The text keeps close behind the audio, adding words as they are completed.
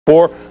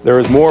There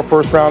is more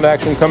first-round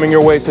action coming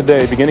your way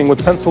today, beginning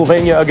with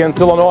Pennsylvania against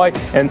Illinois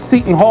and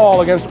Seton Hall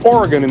against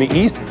Oregon in the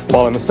East,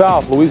 while in the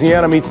South,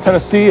 Louisiana meets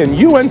Tennessee and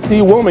UNC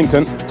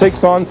Wilmington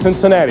takes on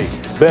Cincinnati.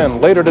 Then,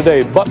 later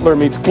today, Butler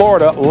meets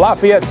Florida,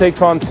 Lafayette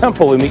takes on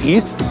Temple in the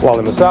East, while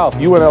in the South,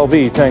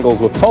 UNLV tangles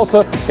with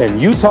Tulsa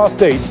and Utah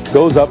State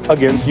goes up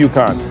against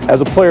UConn.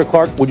 As a player,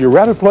 Clark, would you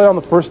rather play on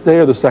the first day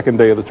or the second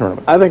day of the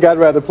tournament? I think I'd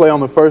rather play on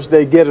the first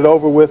day, get it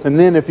over with, and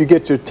then if you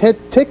get your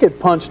ticket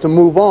punched to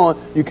move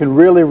on, you can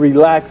really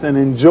relax and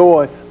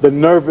enjoy the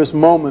nervous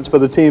moments for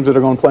the teams that are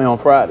going to play on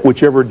Friday.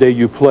 Whichever day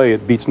you play,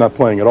 it beats not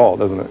playing at all,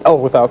 doesn't it? Oh,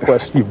 without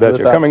question. You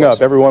betcha. Coming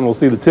up, everyone will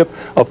see the tip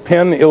of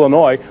Penn,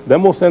 Illinois.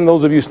 Then we'll send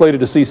those of you slated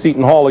to see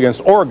Seton Hall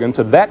against Oregon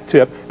to that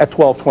tip at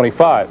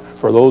 12:25.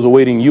 For those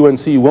awaiting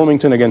UNC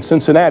Wilmington against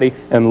Cincinnati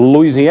and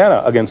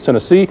Louisiana against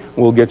Tennessee,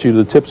 we'll get you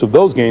the tips of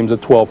those games at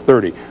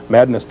 12:30.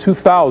 Madness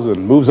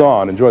 2000 moves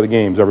on. Enjoy the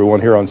games,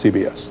 everyone, here on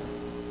CBS.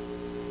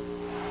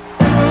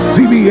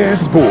 CBS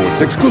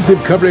Sports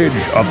exclusive coverage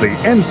of the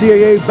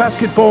NCAA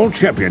Basketball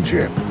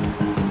Championship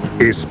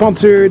is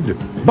sponsored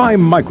by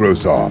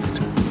Microsoft,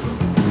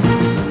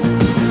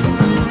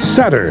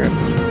 Saturn,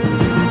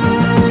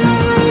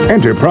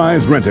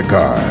 Enterprise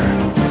Rent-A-Car,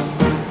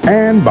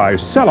 and by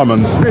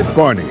Salomon Smith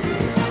Barney.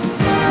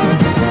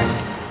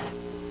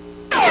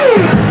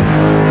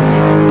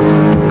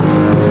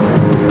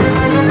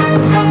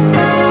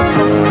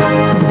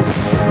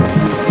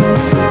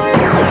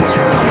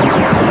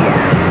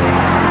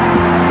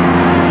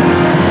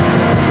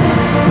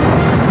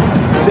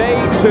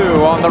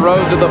 On the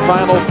road to the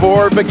Final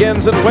Four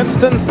begins in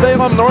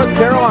Winston-Salem, North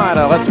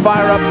Carolina. Let's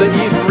fire up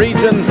the East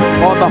region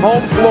on the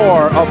home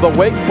floor of the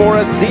Wake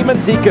Forest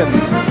Demon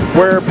Deacons,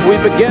 where we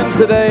begin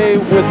today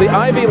with the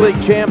Ivy League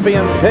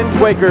champion Penn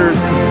Quakers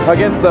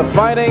against the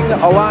Fighting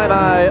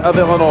Illini of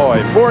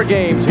Illinois. 4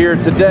 games here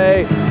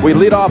today. We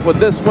lead off with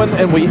this one,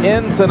 and we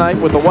end tonight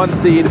with the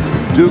 1 seed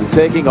Duke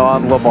taking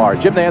on Lamar.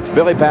 Jim Nance,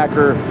 Billy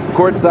Packer,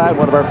 courtside,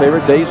 one of our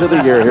favorite days of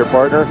the year here,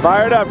 partner.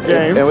 Fired up,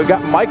 James. And we've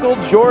got Michael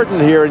Jordan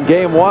here in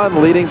game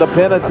 1 leading the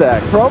Penn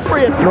attack.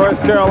 Appropriate, North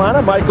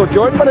Carolina, Michael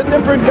Jordan, but a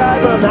different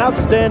guy, but an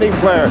outstanding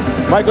player.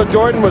 Michael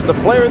Jordan was the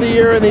player of the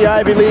year in the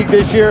Ivy League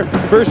this year,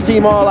 first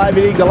team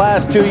All-Ivy League the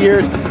last 2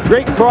 years.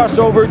 Great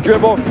crossover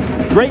dribble,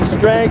 great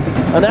strength,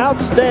 an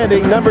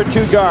outstanding number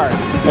 2 guard.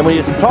 And when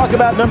you talk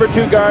about number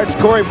 2 guards,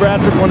 Corey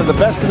Bradford, one of the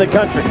best in the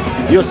country.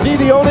 You'll see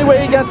the only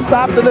way he got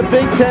stopped in the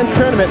Big Ten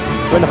tournament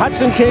when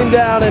Hudson came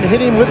down and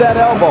hit him with that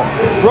elbow.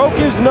 Broke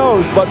his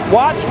nose, but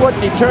watch what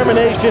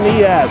determination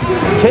he has.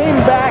 Came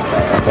back,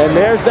 and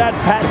there's that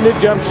patented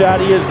jump shot.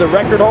 He is the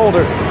record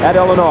holder at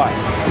Illinois.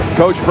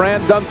 Coach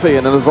Fran Dunphy,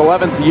 in his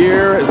 11th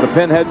year as the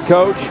Penn head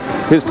coach.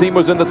 His team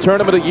was in the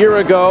tournament a year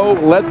ago,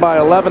 led by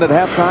 11 at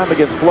halftime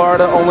against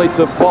Florida, only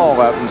to fall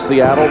out in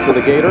Seattle to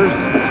the Gators.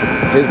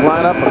 His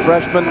lineup, a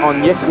freshman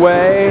on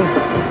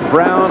Yikwe,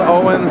 Brown,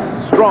 Owens,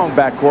 strong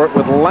backcourt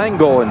with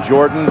Langle and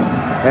Jordan.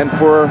 And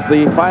for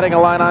the Fighting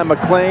Illini,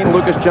 McLean,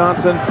 Lucas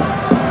Johnson,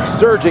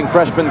 surging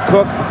freshman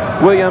Cook,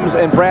 Williams,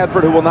 and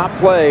Bradford, who will not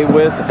play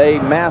with a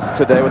mask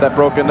today with that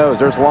broken nose.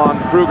 There's Lon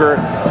Kruger.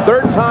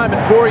 3rd time in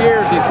 4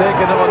 years he's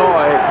taken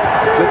Illinois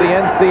to the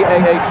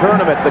NCAA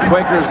tournament. The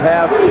Quakers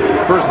have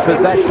first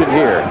possession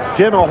here.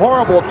 Jim, a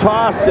horrible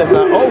toss, and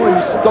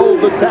Owens stole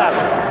the tap.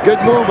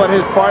 Good move on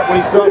his part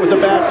when he saw it was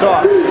a bad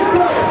toss.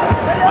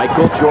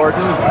 Michael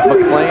Jordan,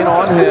 McLean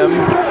on him.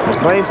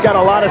 McLean's got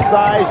a lot of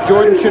size.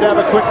 Jordan should have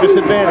a quickness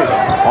advantage.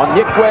 On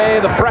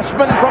Yikwe, the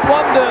freshman from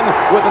London,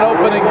 with an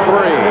opening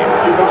 3.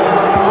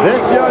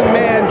 This young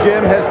man,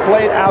 Jim, has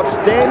played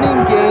outstanding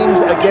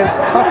games against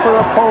tougher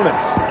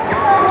opponents.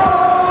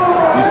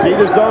 You see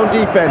the zone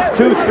defense,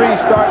 2-3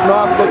 starting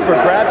off. Look for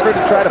Bradford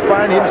to try to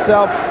find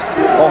himself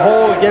a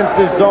hole against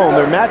this zone.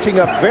 They're matching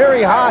up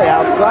very high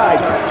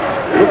outside.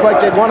 Look like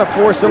they'd want to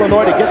force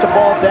Illinois to get the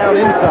ball down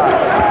inside.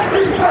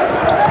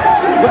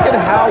 Look at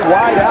how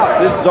wide out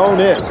this zone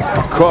is.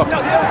 Cook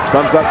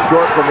comes up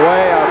short from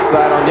way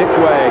outside on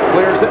Yikwe.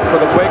 Clears it for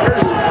the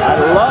Quakers. I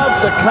love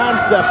the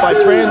concept by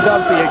Fran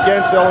Dunphy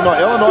against Illinois.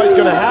 Illinois is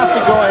going to have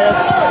to go ahead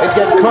and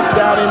get Cook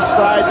down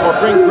inside or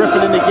bring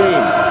Griffin in the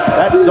game.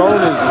 That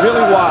zone is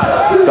really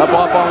wide. Double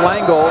up on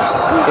Langle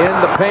in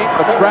the paint.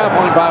 A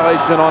traveling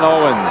violation on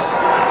Owens.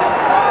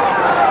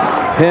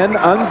 Penn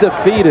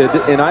undefeated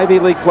in Ivy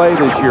League play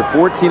this year,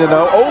 14-0.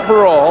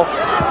 Overall,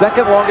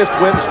 2nd longest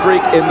win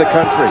streak in the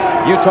country.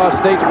 Utah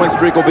State's win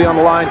streak will be on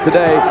the line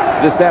today,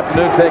 this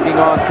afternoon, taking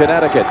on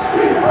Connecticut.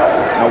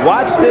 Now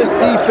watch this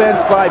defense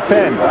by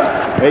Penn.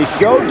 They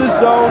showed the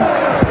zone.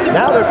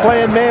 Now they're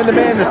playing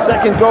man-to-man the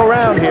second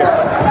go-round here.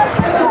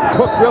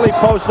 Cook really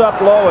posts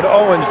up low, and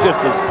Owens just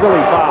a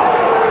silly foul.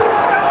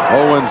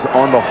 Owens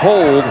on the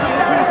hold.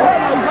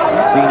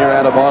 Senior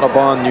out of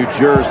Audubon, New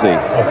Jersey.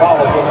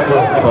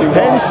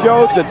 Penn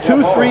showed the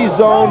 2-3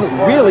 zone,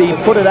 really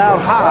put it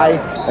out high,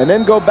 and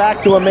then go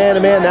back to a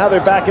man-to-man. Now they're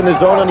back in the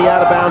zone on the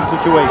out-of-bounds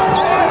situation.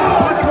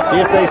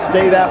 See if they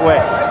stay that way.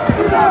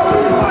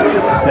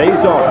 Stay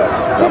zone.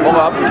 Double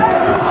up.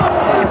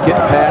 He's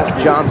getting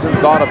past Johnson,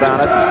 thought about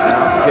it.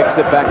 Now kicks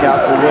it back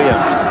out to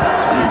Williams.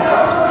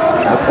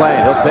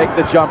 McLean, he'll take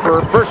the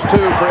jumper. First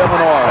two for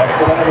Illinois.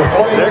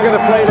 They're going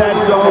to play that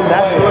zone.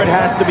 That's where it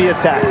has to be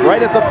attacked.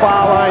 Right at the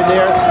foul line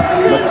there.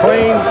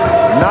 McLean,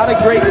 not a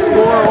great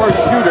scorer or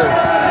shooter,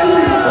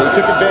 but he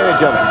took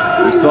advantage of it.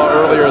 We saw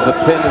earlier the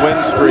Penn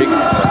win streak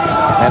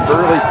and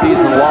early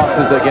season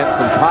losses against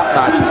some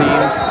top-notch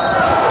teams.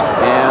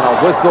 And a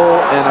whistle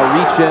and a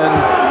reach-in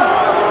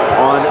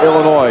on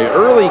Illinois.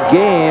 Early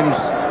games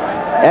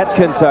at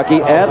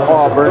Kentucky, at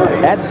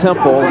Auburn, at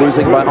Temple,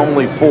 losing by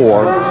only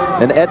 4,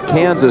 and at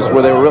Kansas,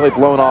 where they were really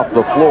blown off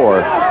the floor.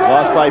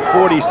 Lost by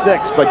 46.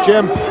 But,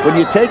 Jim, when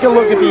you take a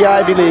look at the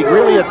Ivy League,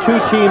 really a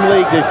two-team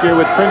league this year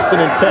with Princeton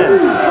and Penn.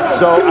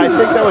 So I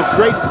think that was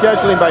great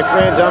scheduling by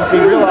Fran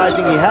Dunphy,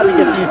 realizing he had to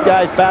get these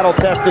guys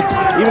battle-tested,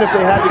 even if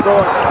they had to go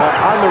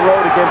on the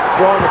road against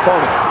strong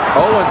opponents.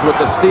 Owens with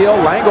the steal.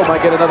 Langle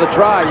might get another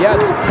try. Yes.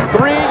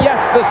 3.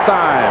 Yes, this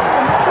time.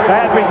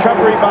 Bad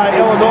recovery by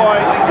Illinois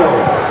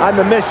on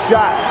the missed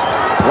shot.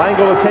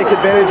 Langle will take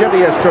advantage of it.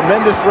 He has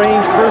tremendous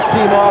range.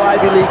 First-team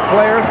All-Ivy League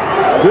player.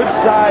 Good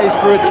size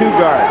for a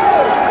two-guard.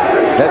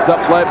 Heads up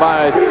play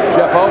by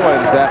Jeff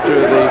Owens after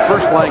the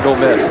first Langle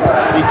miss.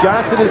 See,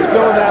 Johnson is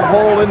filling that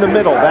hole in the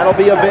middle. That'll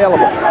be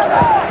available.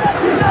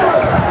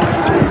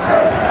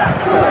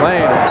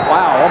 McLean,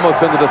 wow,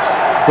 almost into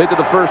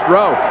the first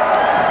row.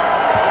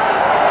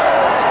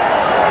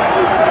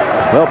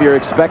 Well, if you're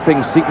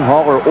expecting Seton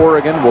Hall or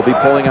Oregon, we'll be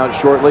pulling out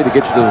shortly to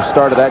get you to the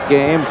start of that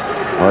game.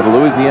 Or the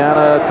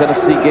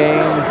Louisiana-Tennessee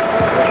game.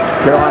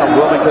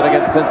 Carolina-Wilmington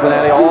against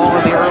Cincinnati, all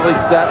in the early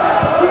set.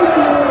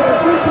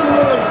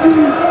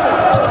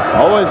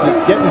 Owens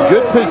is getting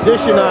good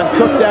position on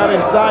Cook down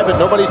inside, but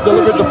nobody's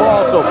delivered the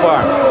ball so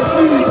far.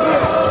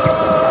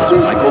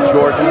 Michael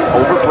Jordan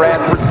over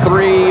Bradford,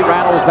 3,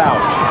 rattles out.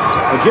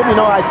 Well, Jim, you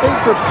know, I think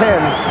for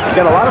Penn, you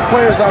got a lot of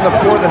players on the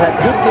floor that had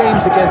good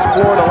games against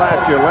Florida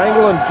last year,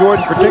 Langle and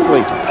Jordan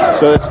particularly.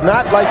 So it's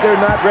not like they're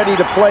not ready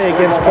to play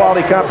against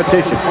quality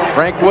competition.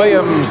 Frank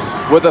Williams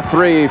with a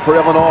 3 for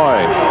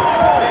Illinois.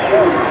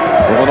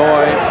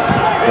 Illinois,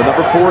 the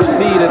number 4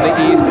 seed in the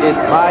East, its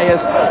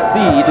highest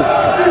seed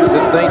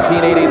since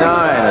 1989.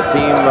 A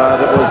team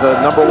that was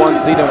a number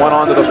 1 seed and went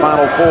on to the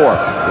Final Four.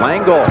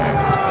 Langle.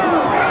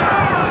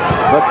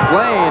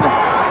 McLean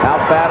out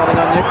battling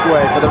on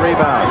Nickaway for the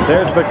rebound.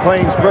 There's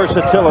McLean's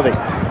versatility.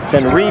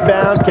 Can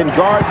rebound, can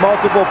guard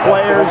multiple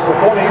players,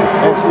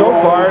 and so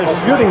far is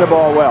shooting the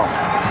ball well.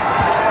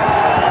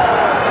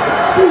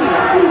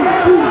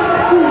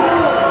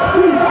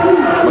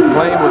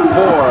 McLean with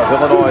 4 of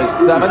Illinois'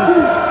 7.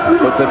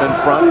 Put them in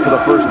front for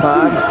the first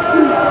time.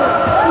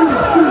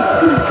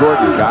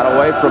 Jordan got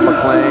away from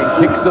McLean,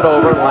 kicks it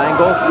over.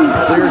 Langle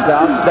clears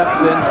out,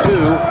 steps in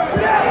 2.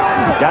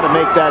 Got to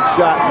make that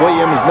shot.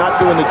 Williams not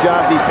doing the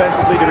job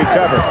defensively to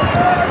recover.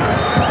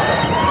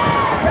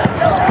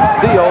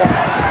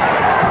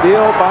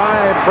 Steal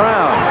by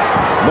Brown.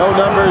 No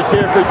numbers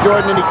here for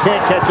Jordan, and he can't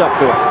catch up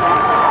to it.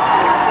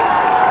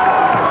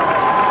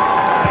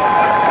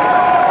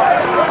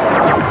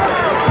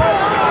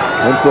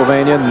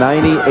 Pennsylvania,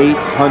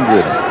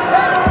 9,800.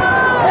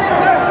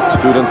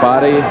 Student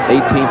body,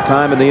 18th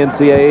time in the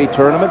NCAA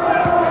tournament.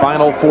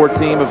 Final 4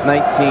 team of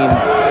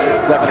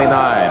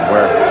 1979,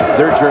 where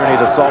their journey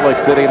to Salt Lake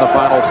City in the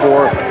Final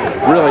Four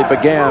really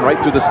began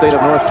right through the state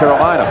of North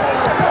Carolina.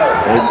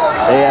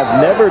 They have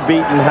never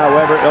beaten,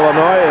 however,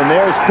 Illinois, and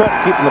there's Cook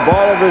keeping the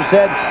ball over his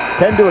head.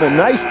 Penn doing a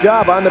nice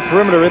job on the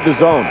perimeter in the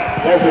zone.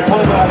 There's a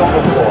timeout on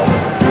the floor.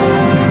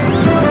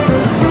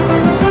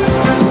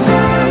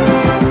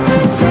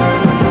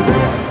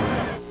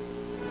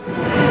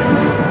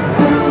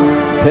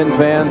 Penn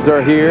fans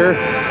are here.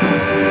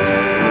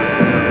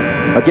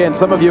 Again,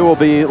 some of you will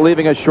be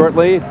leaving us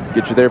shortly.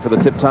 Get you there for the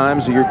tip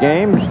times of your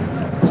games.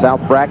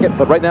 South bracket.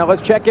 But right now,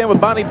 let's check in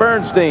with Bonnie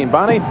Bernstein.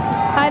 Bonnie?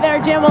 Hi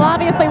there, Jim. Well,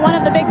 obviously, one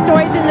of the big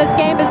stories in this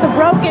game is the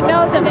broken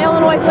nose of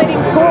Illinois'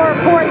 leading scorer,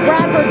 Corey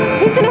Bradford.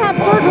 He's going to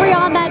have surgery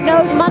on that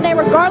nose Monday,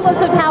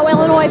 regardless of how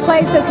Illinois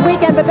plays this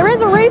weekend. But there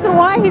is a reason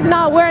why he's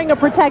not wearing a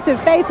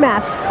protective face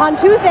mask. On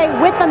Tuesday,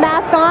 with the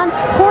mask on,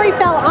 Corey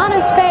fell on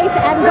his face,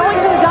 and going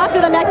to the doctor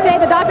the next day,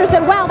 the doctor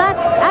said, well, that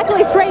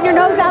actually straightened your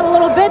nose out a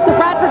little bit. So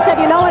Bradford said,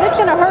 you know what, it's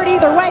going to hurt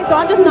either way, so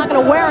I'm just not going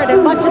to wear it.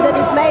 And much to the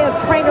dismay of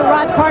trainer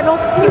Rod Cardinal,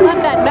 he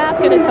left that mask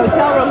in his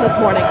hotel room this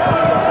morning.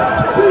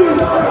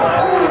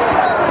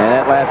 And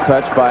that last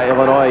touch by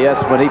Illinois,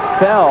 yes, when he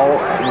fell,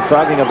 we're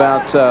talking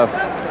about,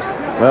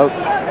 well,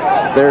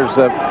 there's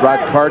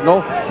Rod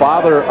Cardinal,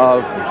 father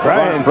of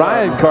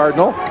Brian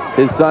Cardinal,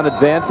 his son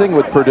advancing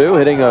with Purdue,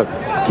 hitting a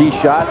key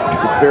shot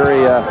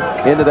very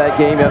into that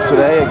game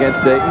yesterday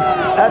against Dayton.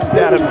 That's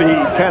got to be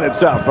kind of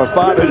tough. A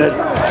father that's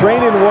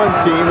training one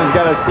team has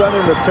got a son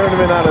in the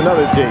tournament on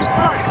another team.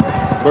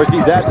 Of course,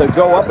 he's had to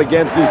go up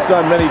against his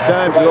son many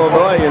times in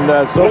Illinois, and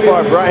so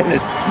far Brian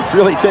has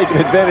really taken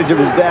advantage of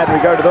his dad in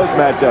regard to those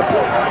matchups.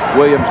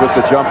 Williams with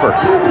the jumper.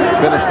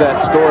 Finished that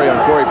story on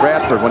Corey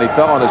Bradford when he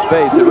fell on his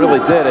face. It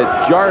really did. It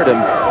jarred him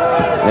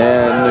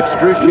and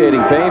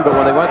excruciating pain, but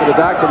when they went to the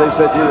doctor, they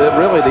said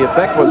really the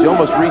effect was you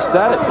almost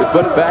reset it to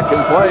put it back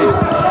in place.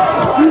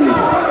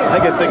 I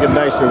can think of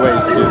nicer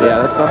ways to do that.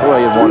 Yeah, that's not the way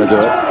you'd want to do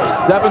it.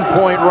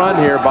 7-point run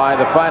here by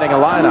the Fighting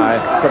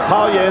Illini.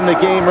 Kapalia in the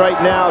game right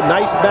now.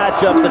 Nice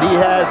matchup that he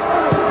has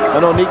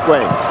on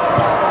Onikwe.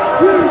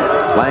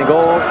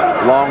 Langle,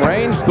 long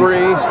range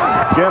three.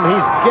 Jim,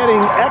 he's getting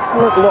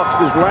excellent looks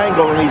as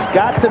Langle, and he's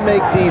got to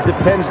make these if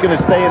Penn's going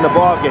to stay in the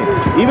ballgame.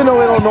 Even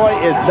though Illinois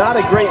is not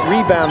a great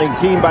rebounding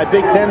team by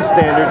Big Ten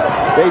standards,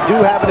 they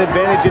do have an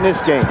advantage in this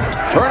game.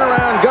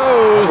 Turnaround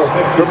goes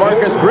for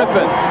Marcus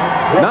Griffin.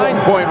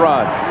 9-point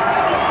run.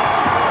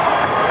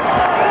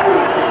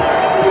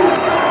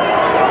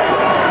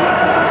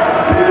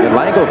 And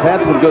Langle's had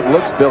some good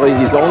looks, Billy.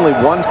 He's only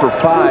 1 for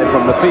 5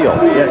 from the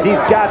field. Yes, he's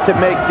got to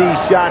make these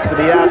shots to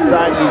the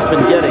outside he's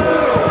been getting.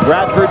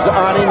 Bradford's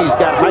on him. He's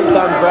got height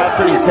on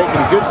Bradford. He's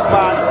taking good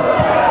spots,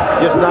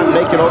 just not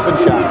making open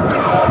shots.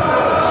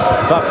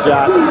 Tough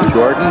shot.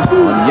 Jordan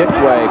on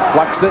Yikwe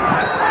plucks it.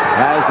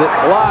 Has it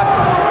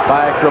blocked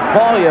by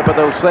Kapalia, but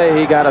they'll say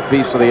he got a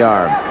piece of the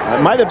arm.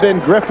 It might have been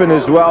Griffin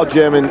as well,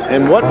 Jim,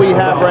 and what we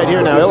have right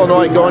here now,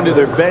 Illinois going to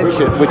their bench,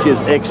 which is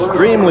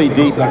extremely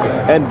deep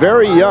and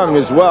very young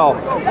as well.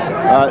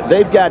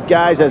 They've got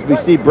guys, as we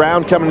see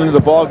Brown coming into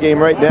the ball game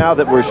right now,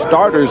 that were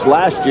starters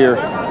last year,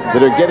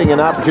 that are getting an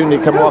opportunity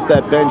to come off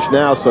that bench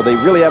now, so they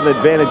really have an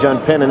advantage on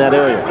Penn in that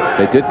area.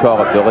 They did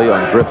call it, Billy,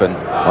 on Griffin.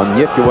 On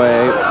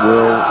Yikwe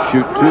will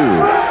shoot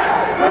 2.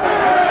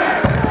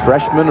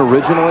 Freshman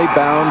originally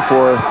bound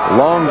for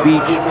Long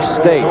Beach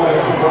State.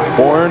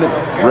 Born,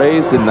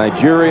 raised in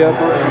Nigeria.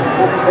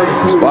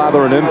 His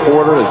father an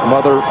importer, his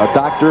mother a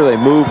doctor. They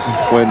moved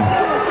when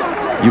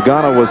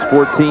Uganda was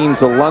 14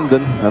 to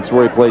London. That's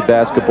where he played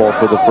basketball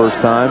for the first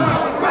time.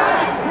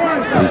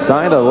 He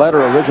signed a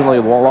letter originally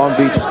at Long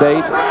Beach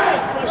State.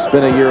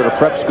 Spent a year at a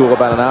prep school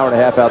about an hour and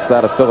a half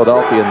outside of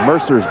Philadelphia in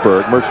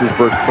Mercersburg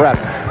Prep.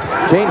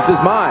 Changed his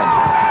mind.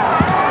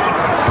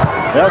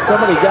 Well,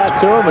 somebody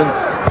got to him and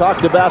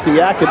talked about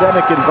the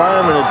academic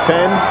environment at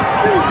Penn.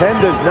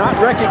 Penn does not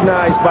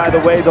recognize, by the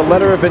way, the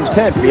letter of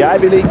intent. The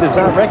Ivy League does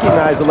not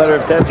recognize the letter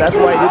of intent. That's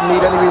why he didn't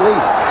need any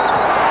release.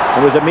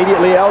 He was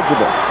immediately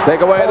eligible.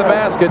 Take away the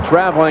basket,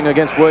 traveling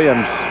against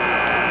Williams.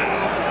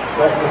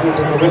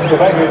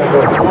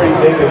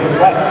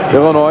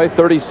 Illinois,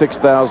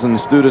 36,000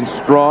 students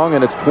strong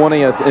in its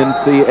 20th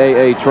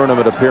NCAA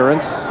tournament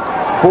appearance.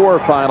 4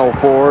 Final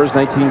Fours,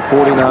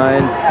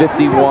 1949,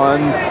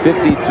 51,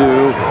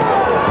 52.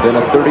 Then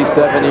a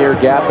 37-year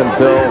gap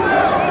until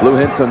Lou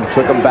Hinson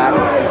took them back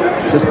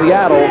to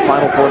Seattle,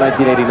 Final Four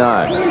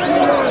 1989.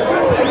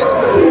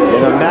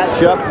 In a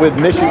matchup with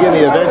Michigan,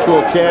 the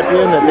eventual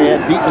champion that they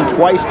had beaten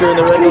twice during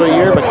the regular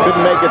year but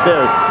couldn't make it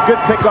there. Good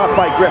pickoff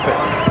by Griffin.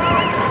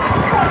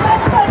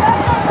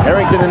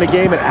 Harrington in the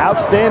game, an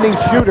outstanding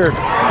shooter.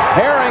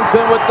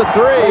 Harrington with the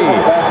 3.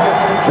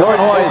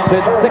 Illinois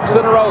hit 6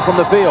 in a row from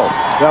the field.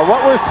 Now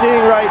what we're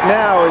seeing right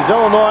now is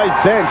Illinois'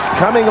 bench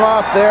coming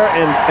off there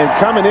and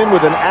coming in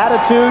with an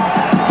attitude,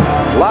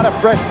 a lot of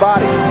fresh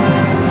bodies.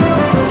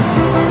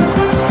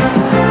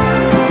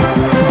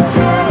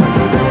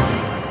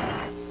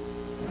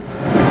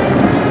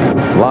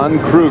 Lon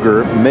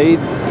Kruger made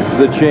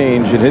the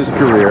change in his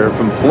career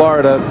from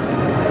Florida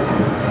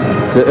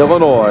to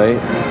Illinois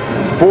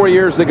 4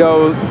 years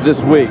ago this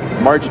week,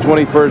 March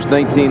 21st,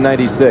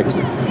 1996.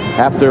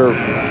 After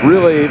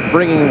really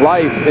bringing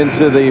life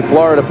into the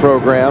Florida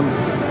program,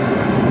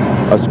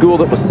 a school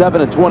that was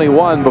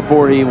 7-21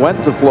 before he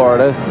went to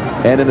Florida,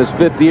 and in his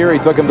 5th year, he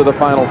took him to the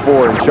Final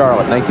Four in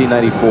Charlotte,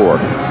 1994.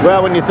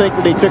 Well, when you think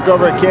that he took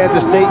over a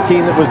Kansas State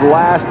team that was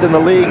last in the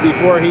league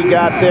before he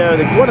got there,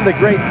 one of the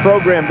great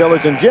program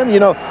builders. And Jim, you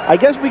know, I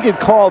guess we could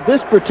call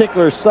this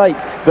particular site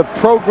the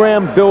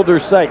program builder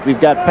site. We've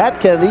got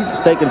Pat Kennedy,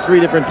 who's taken 3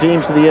 different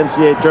teams to the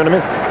NCAA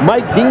tournament.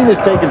 Mike Dean has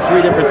taken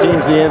 3 different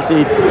teams to the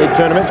NCAA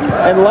tournament.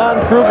 And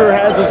Lon Kruger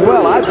has as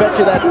well. I bet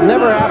you that's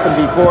never happened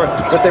before,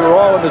 that they were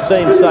all in the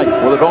same site.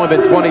 Well, there have only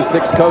been 26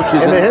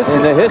 coaches in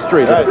the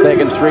history that have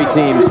taken 3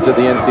 teams to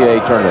the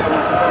NCAA tournament.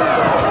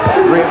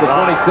 3 of the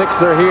 26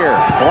 are here.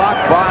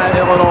 Blocked by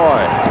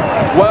Illinois.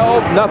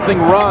 12-0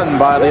 run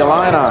by the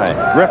Illini.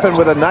 Griffin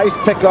with a nice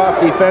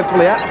pickoff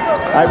defensively.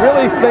 I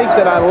really think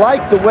that I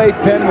like the way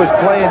Penn was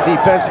playing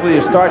defensively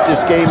to start this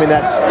game in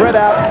that spread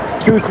out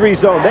 2-3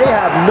 zone. They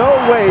have no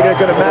way they're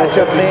going to match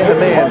up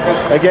man-to-man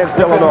against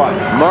Illinois.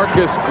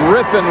 Marcus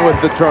Griffin with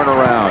the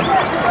turnaround.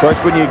 Of course,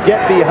 when you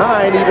get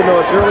behind, even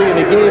though it's early in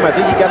the game, I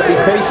think you got to be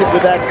patient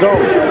with that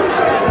zone.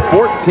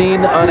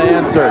 14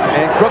 unanswered.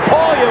 And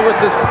Kapalia with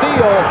the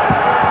steal.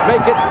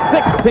 Make it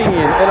 16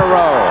 in a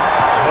row.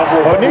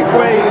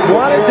 Onikwe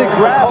wanted to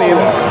grab him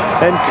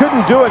and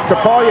couldn't do it.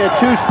 Kapalia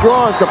too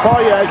strong.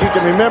 Kapalia, as you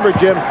can remember,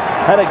 Jim,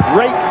 had a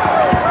great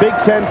Big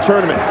Ten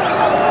tournament.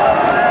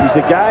 He's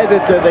a guy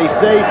that they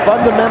say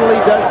fundamentally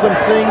does some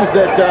things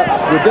that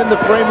within the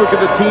framework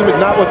of the team is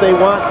not what they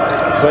want,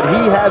 but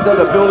he has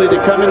that ability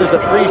to come in as a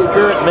free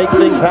spirit and make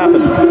things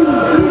happen.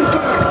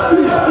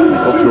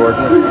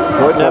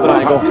 Jordan having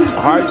a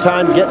hard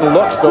time getting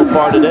looks so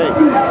far today.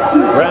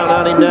 Brown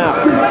on him now.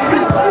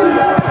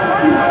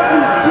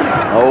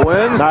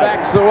 Owens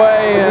backs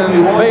away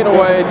and fade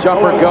away.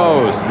 Jumper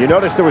goes. You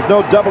notice there was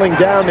no doubling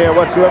down there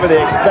whatsoever.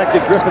 They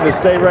expected Griffin to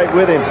stay right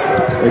with him.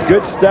 A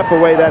good step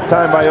away that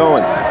time by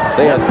Owens.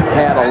 They had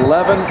had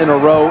 11 in a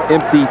row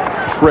empty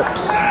trips.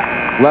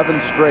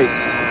 11 straight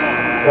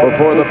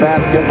before the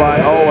basket by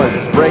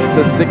Owens. Breaks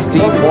a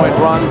 16-point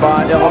run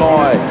by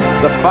Illinois.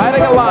 The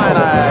Fighting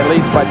Illini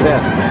leads by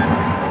 10.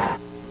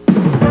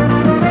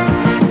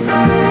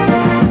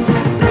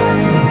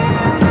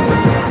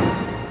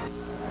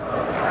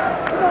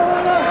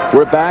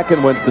 We're back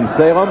in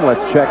Winston-Salem.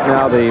 Let's check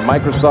now the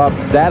Microsoft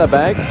data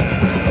bank.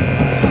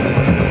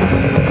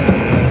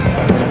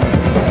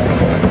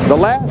 The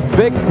last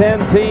Big Ten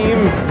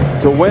team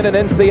to win an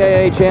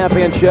NCAA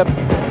championship,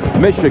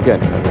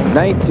 Michigan,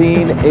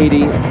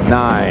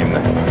 1989.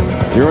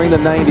 During the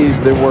 90s,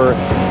 there were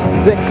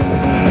 6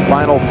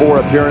 Final Four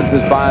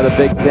appearances by the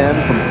Big Ten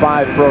from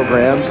 5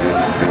 programs.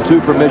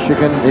 2 for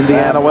Michigan,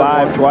 Indiana went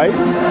 5 twice.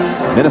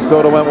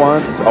 Minnesota went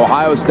once,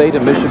 Ohio State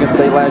and Michigan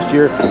State last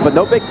year, but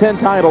no Big Ten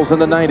titles in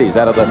the 90s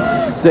out of the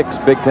 6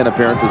 Big Ten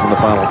appearances in the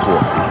Final Four.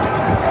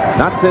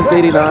 Not since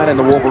 '89 and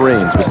the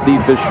Wolverines with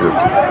Steve Fisher,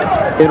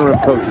 interim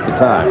coach at the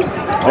time.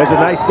 There's a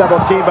nice double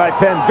team by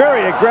Penn.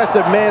 Very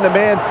aggressive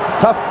man-to-man.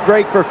 Tough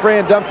break for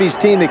Fran Dunphy's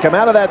team to come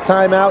out of that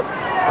timeout,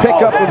 pick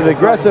up with an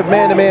aggressive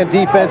man-to-man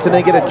defense, and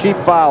then get a cheap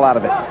foul out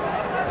of it.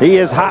 He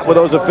is hot with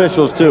those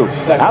officials, too.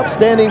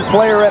 Outstanding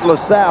player at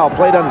LaSalle.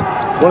 Played on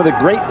one of the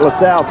great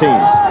LaSalle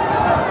teams.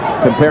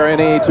 Compare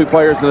any 2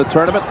 players in the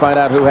tournament. Find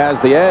out who has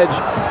the edge.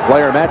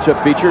 Player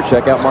matchup feature.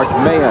 Check out Mark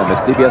Mahan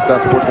at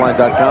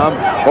cbs.sportsline.com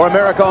or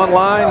America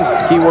Online.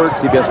 Keyword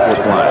CBS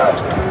Sportsline.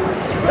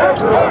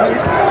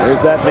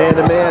 There's that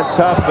man-to-man,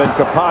 tough, and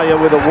Kapalia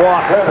with a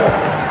walk.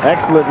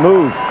 Excellent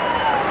move.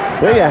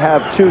 There you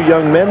have 2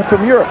 young men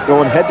from Europe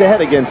going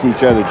head-to-head against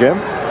each other, Jim.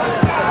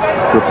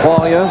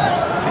 Kapalia,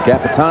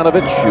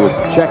 Kapitanovic, who is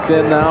checked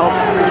in now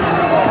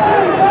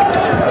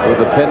with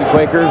the Penn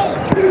Quakers.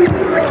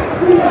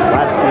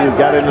 Latsky, who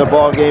got into the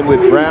ball game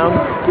with Brown,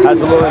 has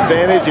a little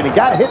advantage, and he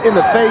got hit in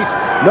the face.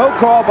 No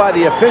call by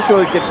the official.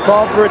 It gets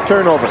called for a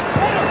turnover.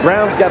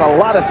 Brown's got a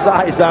lot of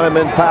size on him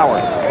and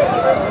power.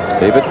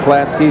 David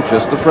Klatsky,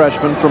 just a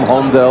freshman from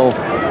Homedale,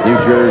 New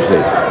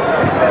Jersey.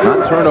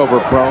 Not turnover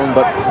prone,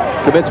 but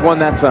commits one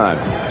that time.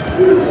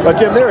 But,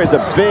 Jim, there is a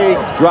big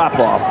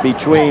drop-off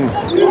between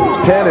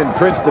Penn and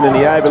Princeton in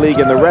the Ivy League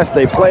and the rest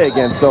they play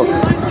against. So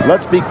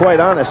let's be quite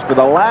honest. For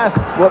the last,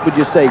 what would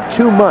you say,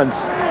 2 months,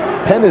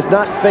 Penn has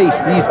not faced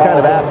these kind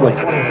of athletes.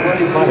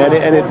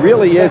 And it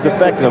really is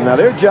affecting them. Now,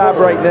 their job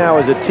right now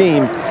as a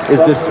team is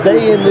to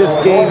stay in this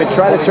game and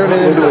try to turn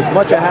it into as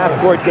much a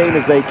half-court game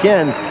as they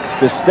can,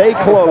 to stay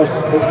close,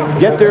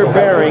 get their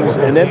bearings,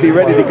 and then be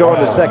ready to go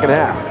in the second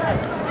half.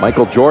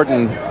 Michael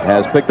Jordan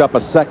has picked up a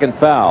 2nd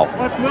foul.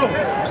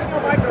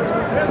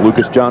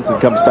 Lucas Johnson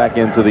comes back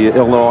into the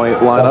Illinois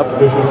lineup.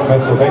 We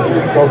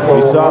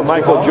saw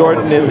Michael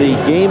Jordan in the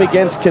game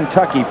against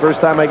Kentucky. First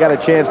time I got a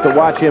chance to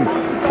watch him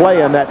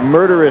play on that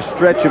murderous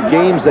stretch of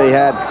games they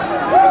had.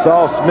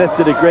 Saul Smith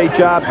did a great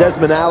job.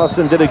 Desmond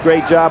Allison did a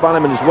great job on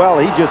him as well.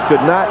 He just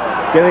could not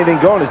get anything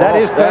going. Is that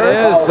his third?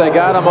 That is. They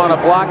got him on a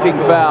blocking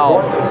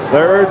foul.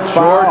 Third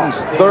Jordan's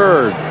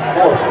third.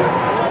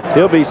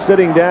 He'll be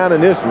sitting down,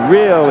 and this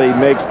really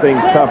makes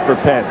things tough for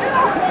Penn.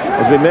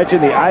 As we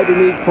mentioned, the Ivy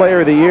League Player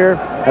of the Year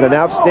had an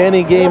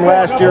outstanding game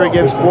last year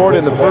against Florida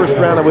in the first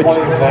round, of which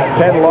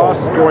Penn lost,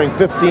 scoring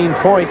 15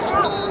 points.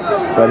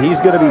 But he's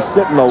going to be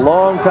sitting a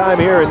long time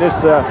here in this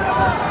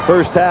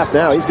first half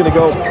now. He's going to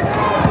go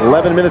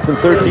 11 minutes and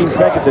 13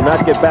 seconds and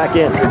not get back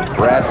in.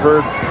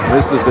 Bradford,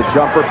 this is the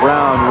jumper.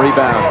 Brown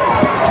rebound.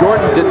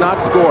 Jordan did not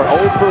score.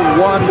 0 for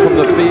 1 from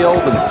the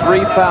field and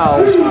 3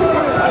 fouls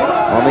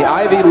on the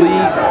Ivy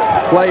League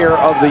Player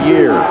of the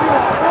Year.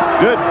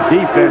 Good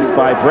defense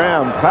by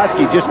Brown.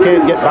 Koski just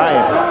can't get by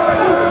him.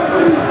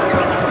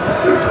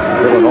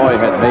 Illinois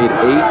had made 8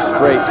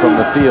 straight from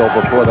the field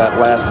before that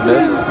last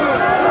miss.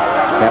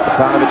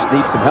 Kapitanovic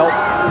needs some help.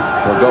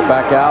 He'll go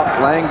back out.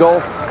 Langle.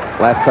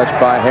 Last touch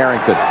by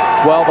Harrington.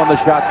 12 on the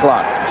shot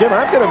clock. Jim,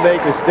 I'm going to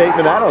make a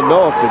statement. I don't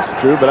know if it's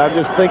true, but I'm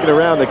just thinking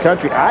around the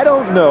country. I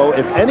don't know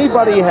if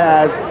anybody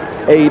has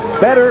a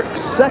better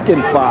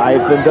second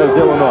 5 than does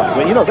Illinois.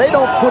 Well, you know, they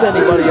don't put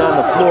anybody on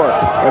the floor.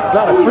 That's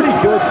not a pretty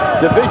good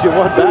Division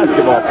I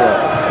basketball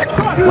player.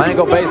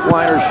 Langle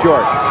baseliner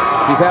short.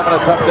 He's having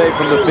a tough day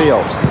from the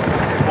field.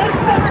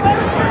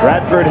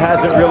 Bradford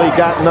hasn't really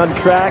gotten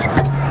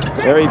untracked.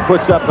 There he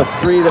puts up a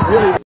 3 that really...